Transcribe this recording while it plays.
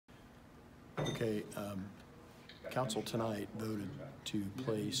Okay, council tonight voted to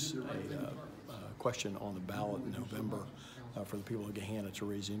place a question on the ballot in November for the people of Gahanna to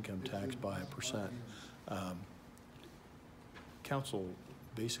raise income tax by 1%. Council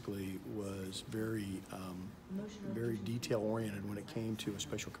basically was very detail-oriented when it came to a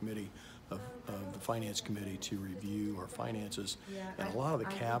special committee of the Finance Committee to review our finances, and a lot of the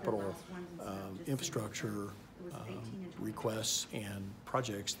capital infrastructure requests and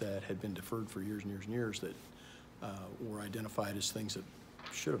projects that had been deferred for years and years and years that were identified as things that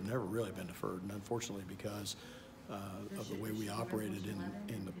should have never really been deferred, and unfortunately because of the way we operated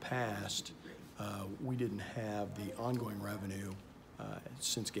in the past, we didn't have the ongoing revenue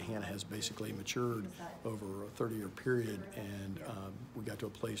since Gahanna has basically matured over a 30-year period, and we got to a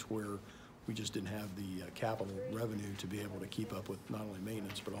place where we just didn't have the capital revenue to be able to keep up with not only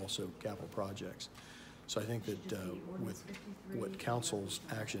maintenance but also capital projects. So I think that with what council's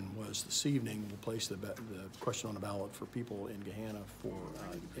action was this evening, we'll place the question on the ballot for people in Gahanna for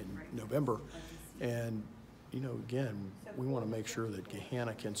in November. And you know, again, we want to make sure that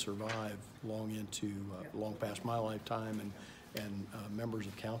Gahanna can survive long into long past my lifetime, and members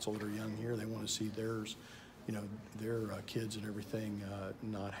of council that are young here, they want to see theirs, you know, their kids and everything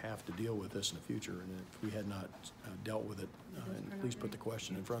not have to deal with this in the future. And if we had not dealt with it and at least put the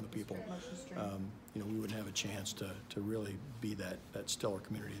question in front of the people, you know, we wouldn't have a chance to really be that stellar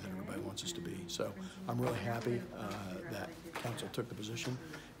community that everybody wants us to be. So I'm really happy that council took the position,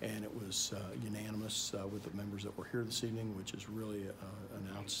 and it was unanimous with the members that were here this evening, which is really an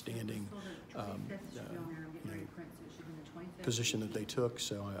outstanding position that they took.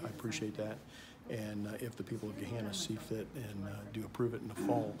 So I appreciate that. And if the people of Gahanna see fit and do approve it in the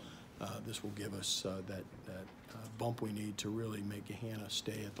fall, this will give us that bump we need to really make Gahanna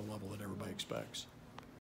stay at the level that everybody expects.